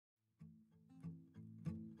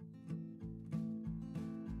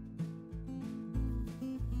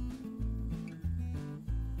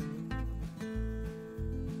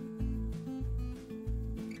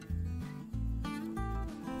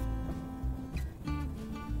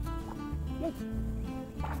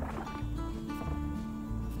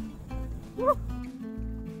Kijk.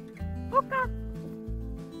 Oké.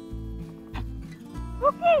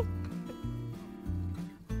 Oké.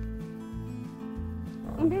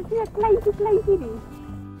 En dit is weer een kleintje die.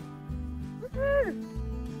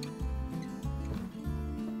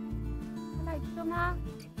 Kijk, zo maar.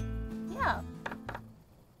 Ja.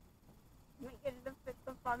 Ik heb de vet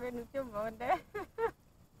te vangen nu te wonen.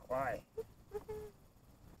 Kwaai.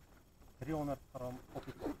 300 gram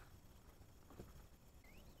koppie.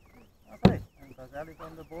 Okay, and Azelle is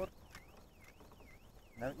on the board.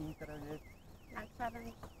 No intro yet. No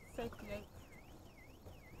challenge set yet.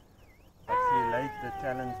 But she laid the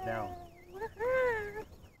challenge down.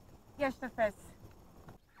 Eerste vis.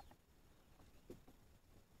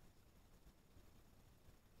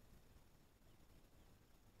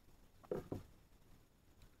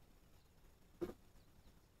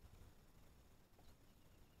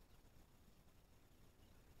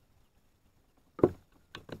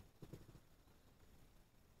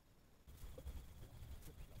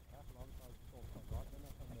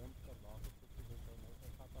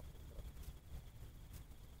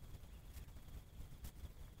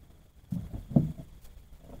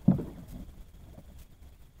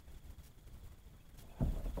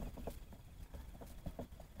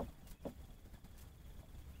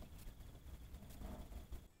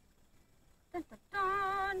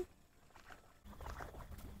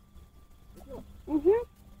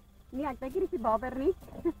 Nee, ek dink hier is die baber nie.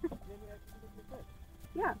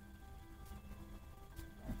 Ja.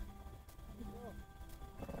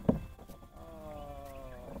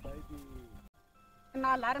 Baby. En my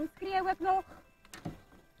alarm skree ook nog.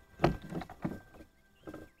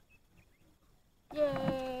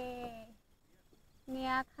 Yay. Nee,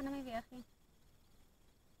 ek gaan hom nie weer gee.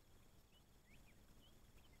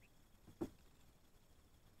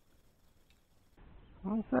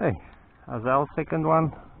 Okay, Azelle's second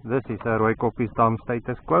one. This is a Roodekoppies dam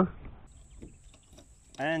status quo.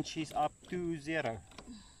 And she's up to 0.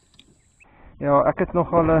 Ja, ek het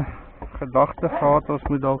nogal 'n gedagte gehad ons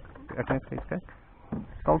moet dalk ek net kyk.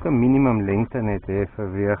 Dalk 'n minimum lengte net hê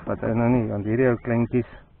vir weeg wat nou nie, want hierdie ou kleintjies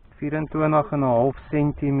 24,5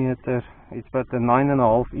 cm, iets wat 'n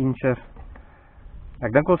 9,5 incher.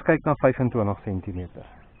 Ek dink ons kyk na 25 cm.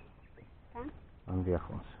 Dan weeg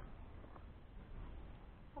ons.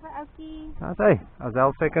 Okay. Okay,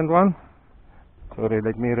 Azelle's second one. Sorry,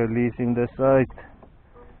 let me release in the side.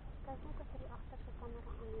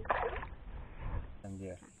 And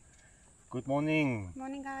there. Good morning.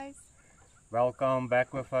 Morning guys. Welcome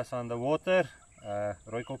back with us on the water.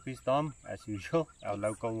 Roodekoppies dam, as usual, our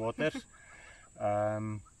local waters.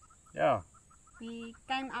 Yeah. We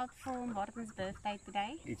came out for Martin's birthday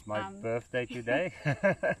today. It's my birthday today.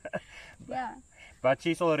 Yeah. But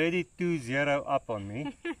she's already 2-0 up on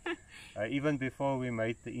me. Even before we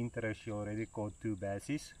made the intro, she already caught 2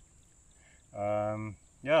 bassies.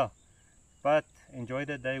 Yeah, but enjoy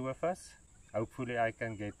the day with us. Hopefully I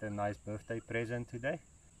can get a nice birthday present today.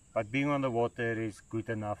 But being on the water is good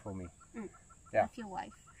enough for me. Yeah. With your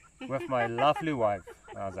wife. With my lovely wife,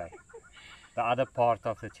 Azelle. The other part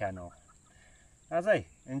of the channel. Azelle,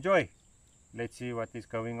 enjoy. Let's see what is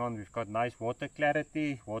going on. We've got nice water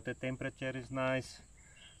clarity, water temperature is nice.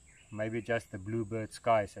 Maybe just the bluebird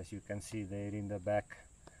skies, as you can see there in the back,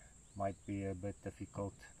 might be a bit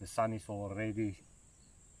difficult. The sun is already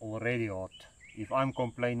hot. If I'm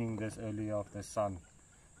complaining this early of the sun,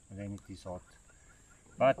 then it is hot.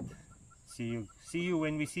 But see you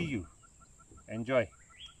when we see you. Enjoy.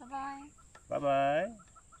 Bye bye. Bye bye.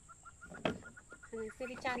 En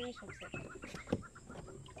die challenge opset.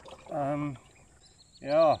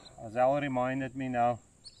 Yeah, Azelle reminded me now.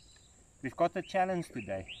 We've got a challenge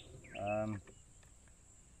today.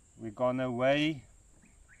 We're gonna weigh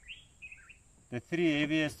the 3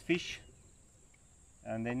 heaviest fish,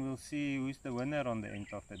 and then we'll see who's the winner on the end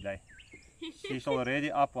of the day. She's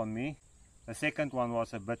already up on me. The second one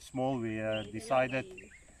was a bit small. We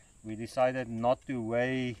decided not to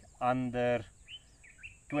weigh under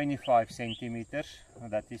 25 centimeters.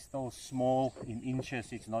 That is still small in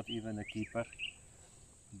inches. It's not even a keeper.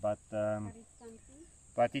 But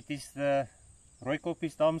it is the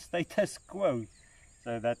Roodekoppies dam status quo.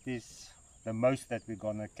 So that is the most that we're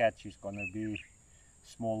gonna catch is gonna be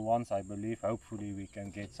small ones, I believe. Hopefully we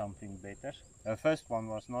can get something better. The first one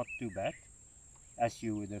was not too bad, as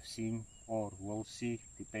you would have seen or will see.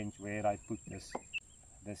 Depends where I put this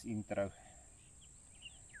intro.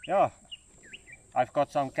 Yeah, I've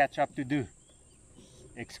got some catch up to do.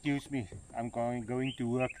 Excuse me, I'm going to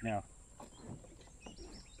work now.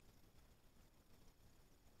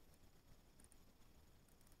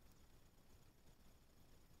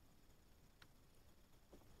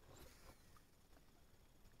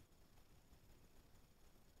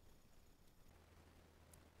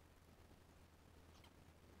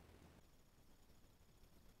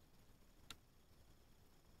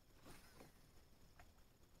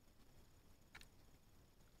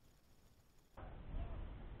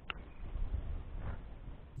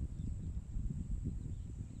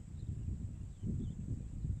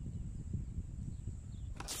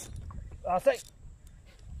 Daar's hy.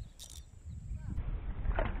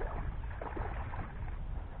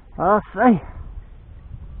 Daar's hy.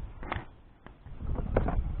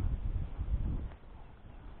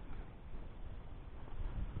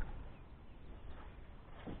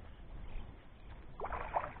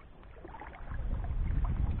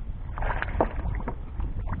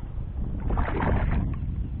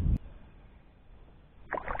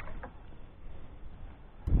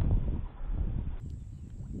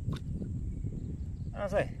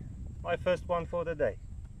 Daar's hy. My first one for the day.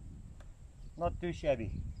 Not too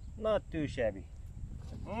shabby. Not too shabby.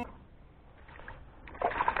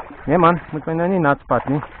 Nee man, moet my nou nie nat spat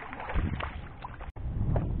nie.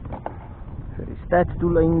 Vir die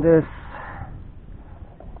stadsdoeleindes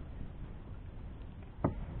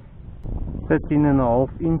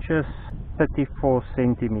 13.5 inches, 34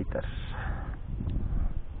 centimeters.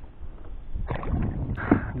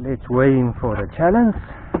 Let's weigh in for a challenge.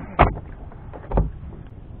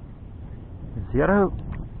 0.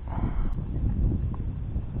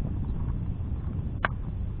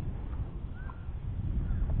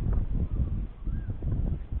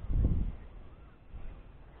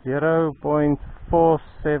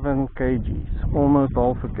 0.47 kgs, almost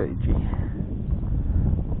half a kg.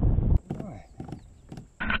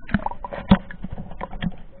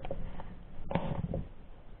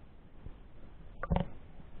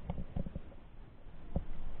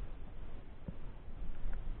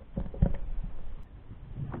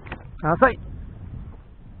 Daar's hy.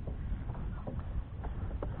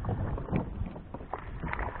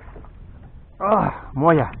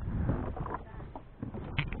 Mooi ja.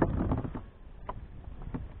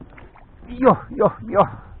 Jo.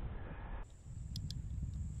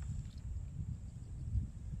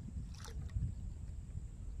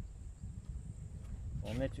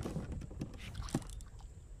 Net so.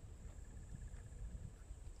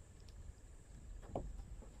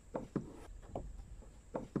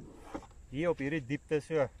 Hier op hierdie diepte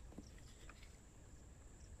so.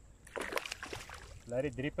 Laat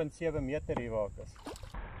die 3.7 meter hier waar ek is.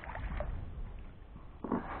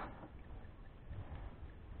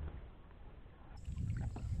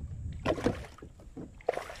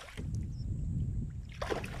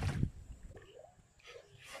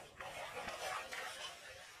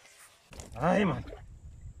 Ai man.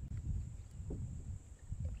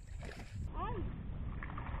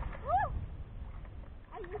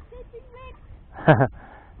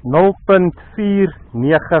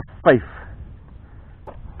 0.495.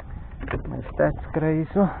 My stats kry hier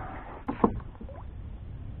so.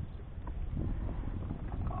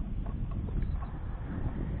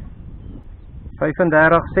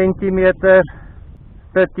 $35 centimeter,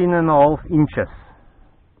 13.5 inches.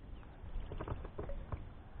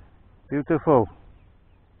 Beautiful.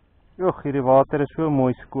 Joh, hierdie water is so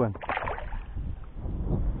mooi skoon.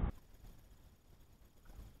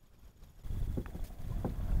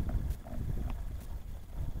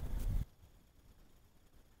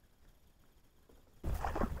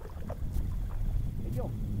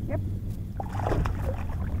 Yep.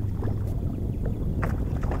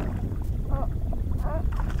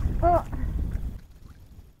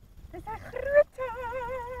 Dis 'n groot.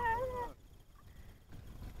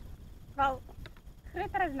 Wel,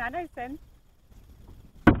 groter as Nadison.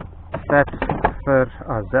 That's vir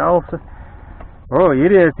Azelle. Oh,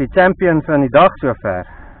 hierdie is die champion van die dag sover.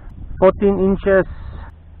 14 inches,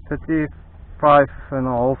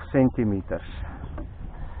 35.5 centimeters.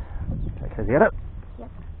 Kyk as hier.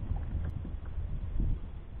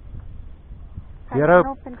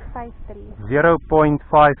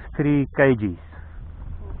 0.53 kgs.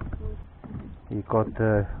 You got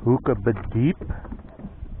the hook a bit deep.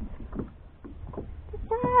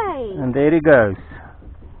 And there he goes.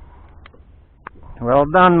 Well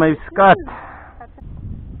done, my Scott.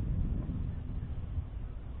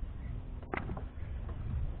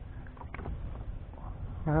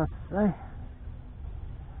 That's right.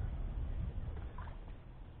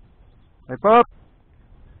 Hey, Pop.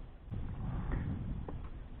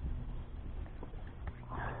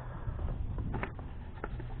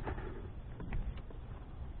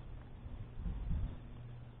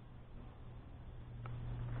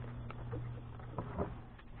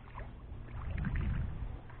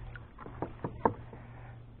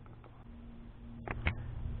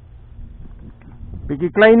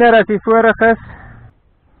 Bietjie kleiner as die vorige is.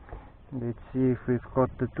 Let's see if we've got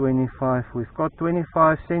the 25. We've got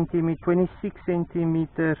 25 centimeters, 26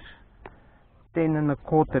 centimeters,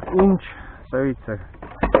 10.25 inch. So it's a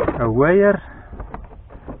weigher.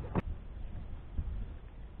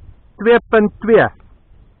 2.2.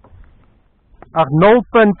 Ag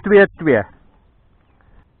 0.22.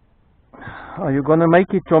 Are you gonna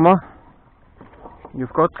make it, Choma?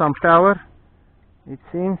 You've got some power, it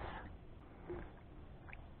seems.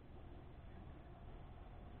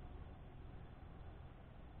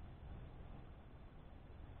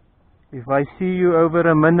 If I see you over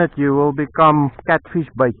a minute, you will become catfish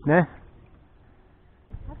bait, né?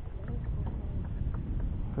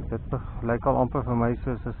 Dit lyk al amper vir my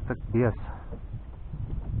soos 'n stuk bees.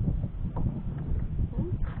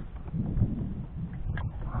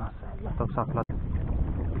 Laat op sak laat.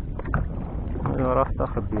 'n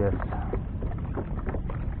Regtige bees.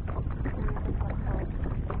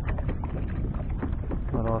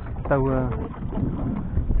 Maar daar's toue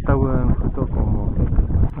en goed ook om.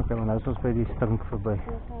 Okay, maar nou is ons by die stink verby.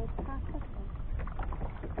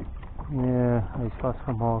 Nee, hy is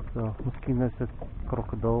vasgemaak. So. Miskien is dit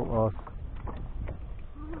krokodil-aas.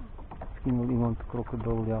 Miskien wil iemand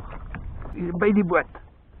krokodil jag. Hier by die boot.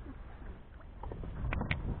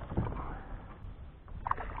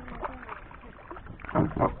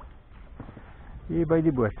 Hier by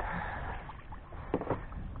die boot.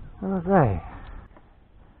 Okay.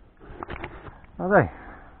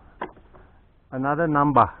 Another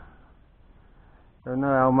number. Don't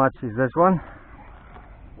know how much is this one.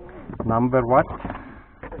 Number what?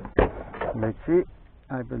 Let's see.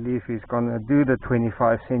 I believe he's gonna do the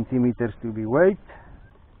 25 centimeters to be weighed.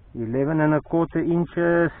 11.25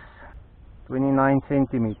 inches, 29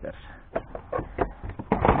 centimeters.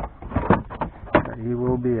 So he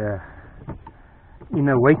will be in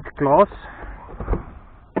a weight class.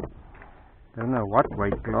 Don't know what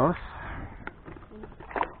weight class.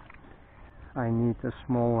 I need a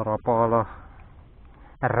small rapala.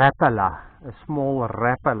 A small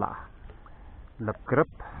rapala lip grip.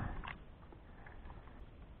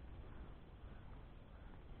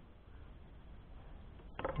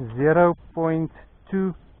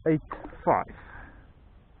 .285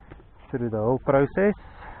 through the whole process.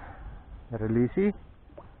 Release it.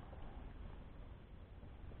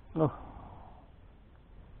 Oh.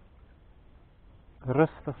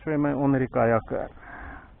 Rustig swem my onder die kajakke.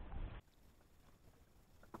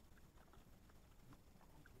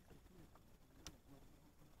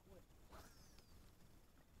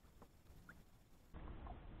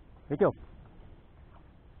 Weet jy op?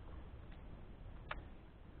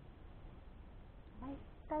 My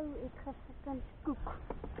tou het gefucking koek.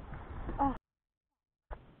 Oh.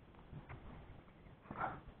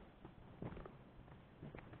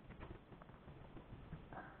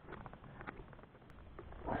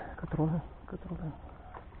 Katrollen.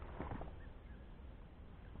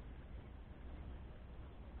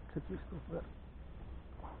 Zit hier stof weg.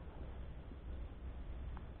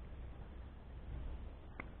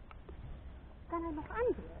 Kan hy nog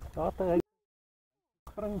aan? Laat hy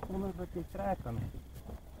spring sonder dat jy trek kan.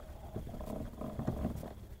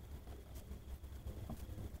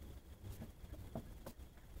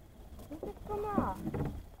 Dit is kom maar.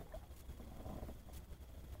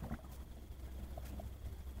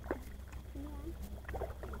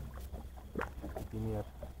 Meer.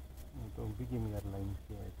 Moet 'n bietjie meer lyn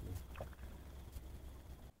gee uit.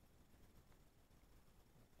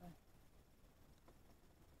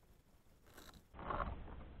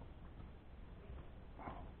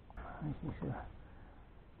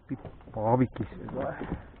 Barbecues is that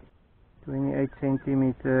 28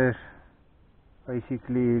 centimeters,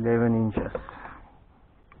 basically 11 inches.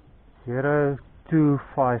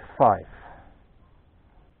 0.255.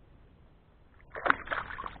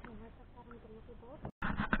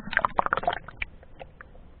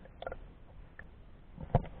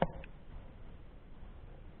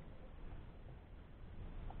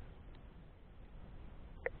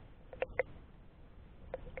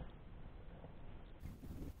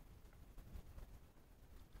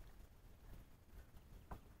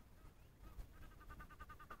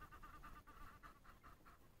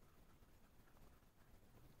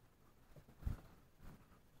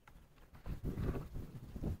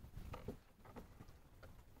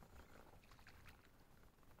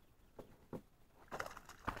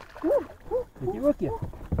 Weet jy ook hier?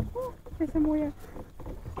 Dis 'n mooie.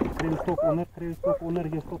 Kry stop onder,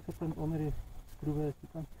 jy stop se punt onder die skroewe is die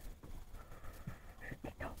kant.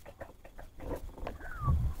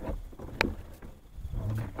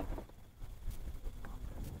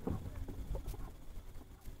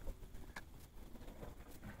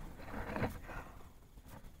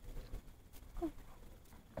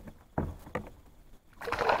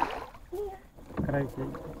 Kry jy?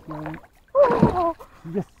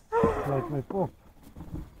 Yes! Like my pop.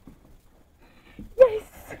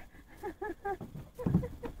 Yes!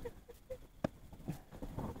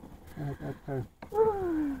 Ek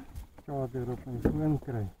charger op my foon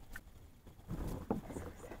kry.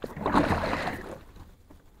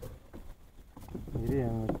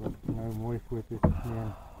 foto's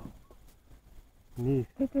geneem. Nee,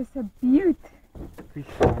 Dit is 'n beaut.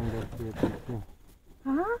 fishfinder foto's nie.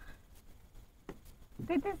 Huh?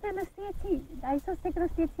 Dit is nog steeds nie. Hy sal seker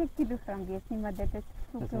nog steeds 'n kilogram wees nie, maar dit is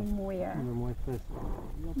so mooi. Een mooi vis.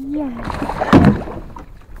 Ja.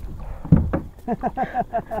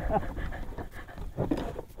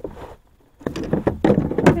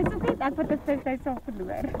 Dit is ook net ek wat 'n vis uit sal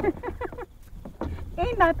verloor.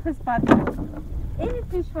 En nat gespat. En die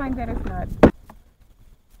fishfinder is nat.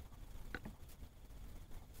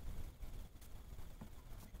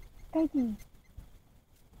 Kyk hier.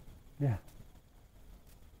 Ja.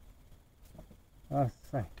 As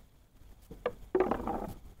sy.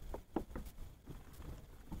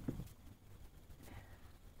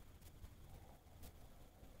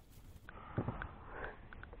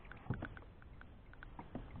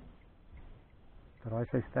 Draai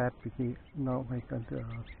sy stert bietjie na my kant toe.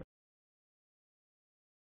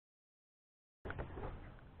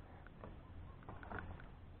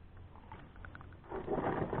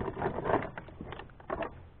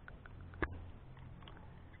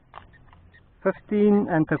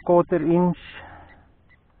 15¼ inch,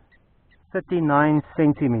 39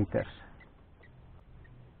 centimeters.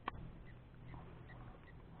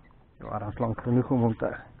 Ja, dat is lang genoeg om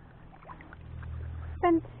te...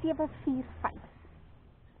 0.745.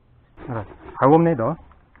 Right. Hou hom net daar,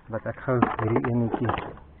 dat ek gou hierdie enetjie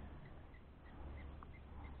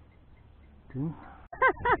doen.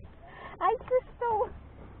 Hy is so stil.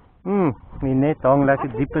 Die net hang lekker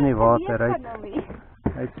diep in die water uit. uit.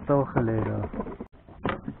 Hy het stil gelê daar.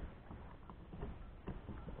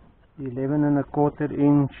 11¼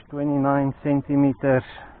 inch, 29 centimeters.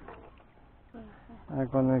 I'm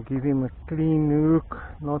gonna give him a clean hook,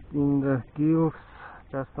 not in the gills,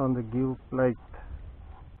 just on the gill plate.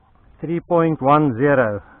 3.10,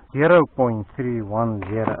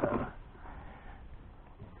 0.310.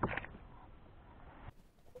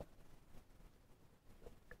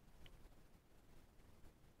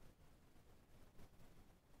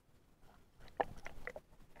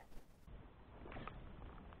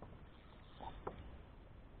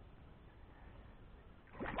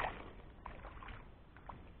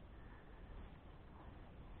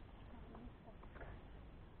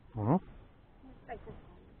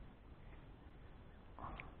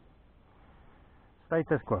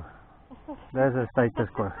 Status quo. Dis 'n status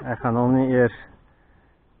quo. Ek gaan hom nie eers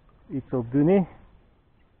iets op doen nie.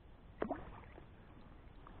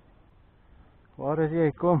 Waar is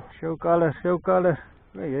jy? Kom, show color, show color.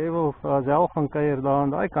 Jy wil Azelle gaan kuier daar aan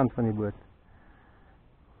daai kant van die boot.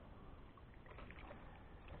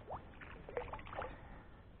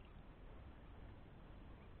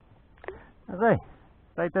 Asai,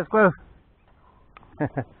 status quo.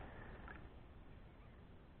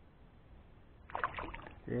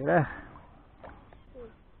 Ja.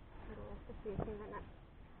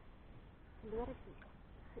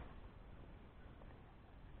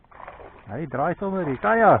 Hy draai sommer die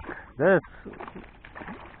kajak. Dis.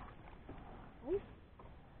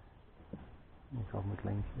 Ek sal met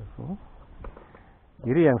lynkie so.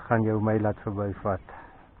 Hierdie een gaan jou my laat verbyvat.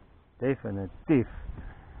 Definitief.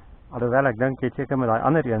 Alhoewel ek dink jy seker met daai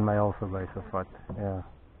ander een my al verby gevat. Ja.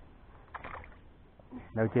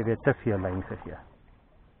 Nou het jy weer te veel lyn gegee.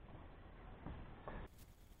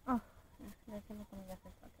 Dit is net om weg te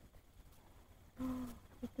vat.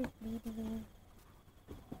 Dit is baby.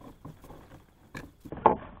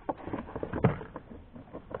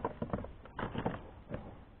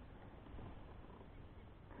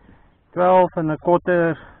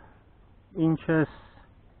 (12¼ inches,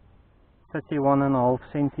 31½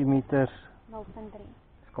 centimeters. 0.3.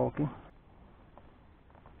 Skalkie.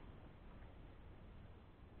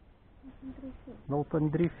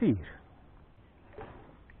 0.34.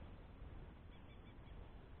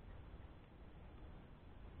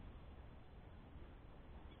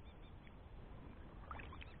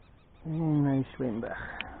 En hy swem weg.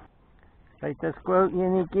 Status quo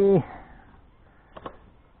enetjie.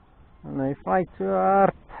 En hy fight so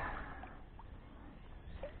hard.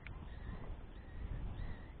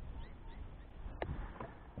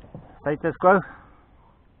 Status quo.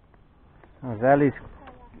 Azelle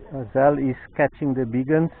is catching the big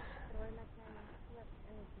ones.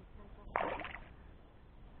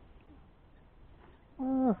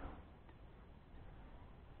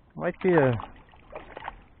 Might be a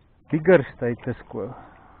bigger status quo.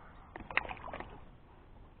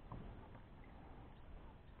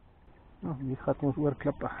 Oh, hier gaat ons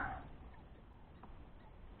oorklippe.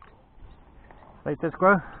 Status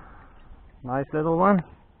quo. Nice little one.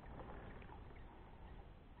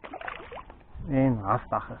 En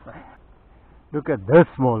hastig is hy. Look at this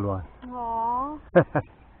small one. Aww.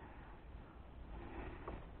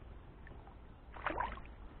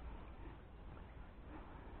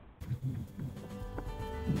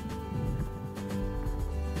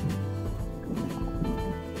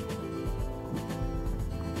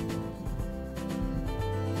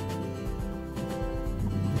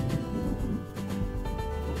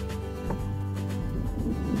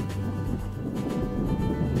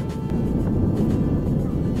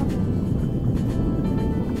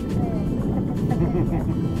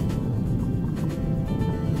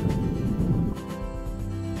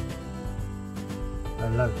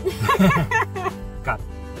 Hello. Cut.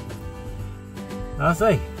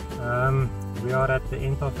 Azelle, we are at the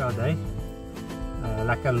end of our day.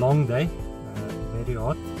 Like a long day, very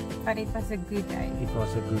hot. But it was a good day. It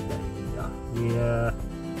was a good day. Yeah,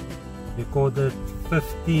 we recorded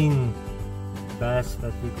 15 bass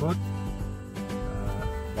that we caught.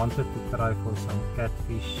 Wanted to try for some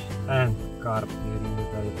catfish and carp during the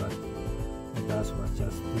day, but the bass was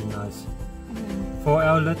just too nice. For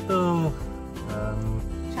our little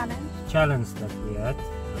challenge that we had,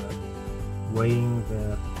 weighing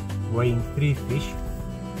 3 fish,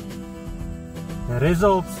 the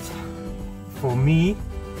results for me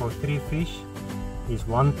for 3 fish is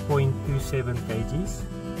 1.27 kgs.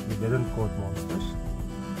 We didn't caught monsters.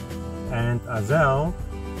 And Azelle,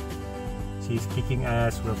 she's kicking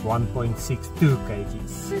ass with 1.62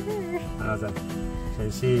 kgs. So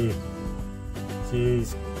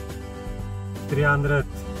she's 300,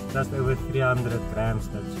 just over 300 grams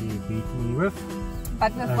that she beat me with.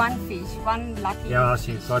 But with one fish, one lucky. Yeah,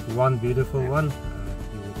 she got one beautiful one.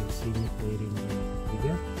 You would have seen it there in the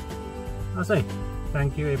video. I say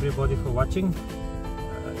thank you everybody for watching.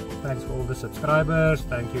 Thanks for all the subscribers.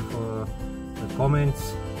 Thank you for the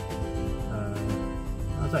comments.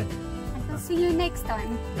 I say. We'll see you next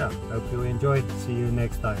time. Yeah, hope you enjoyed. See you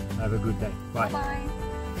next time. Have a good day. Bye. Bye.